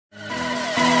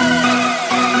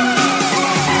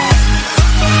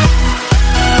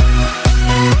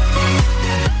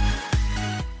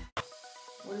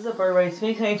everybody? It's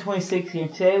me, 2026 here.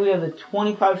 Today we have the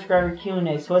 25 subscriber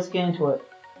Q&A, so let's get into it.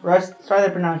 Sorry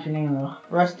to pronounce your name though.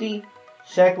 Rusty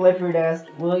Shaq Lifford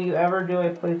asked, will you ever do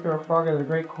a playthrough of Frog of the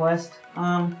Great Quest?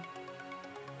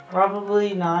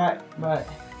 Probably not, but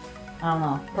I don't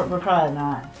know. Probably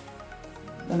not.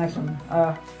 The next one.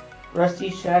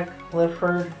 Rusty Shaq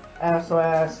Lifford also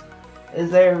asked, is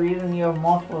there a reason you have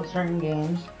multiple certain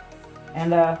games?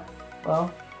 And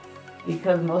well,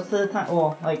 because most of the time,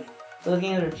 well, like, those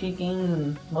games are cheap games,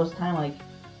 and most of the time, like,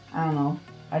 I don't know,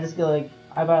 I just feel like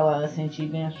I buy a lot of the same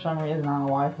cheap games for some reason. I don't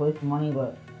know why I waste money,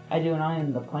 but I do, and I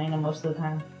end up playing them most of the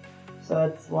time. So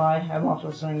that's why I have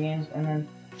multiple certain games. And then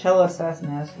Cello Assassin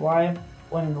asks, why,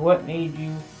 when, what made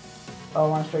you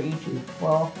want to start YouTube?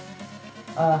 Well,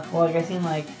 like I seen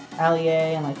like Ali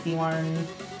A and like T Martin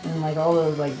and like all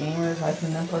those like gamers, I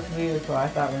seen them post videos, so I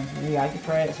thought maybe I could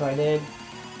try it, so I did.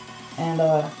 And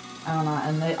I don't know,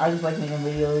 and I just like making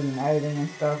videos and editing and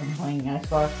stuff and playing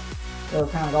Xbox, so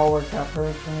it kind of like all worked out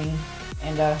perfect for me.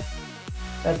 And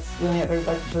that's really it for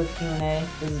this Q&A.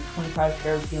 This is 25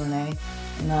 share Q&A, and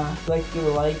if you'd like to give a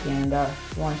like, and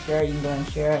if you want to share it, you can go ahead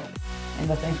and share it. And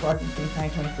thanks for watching.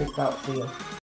 2026 out. See you.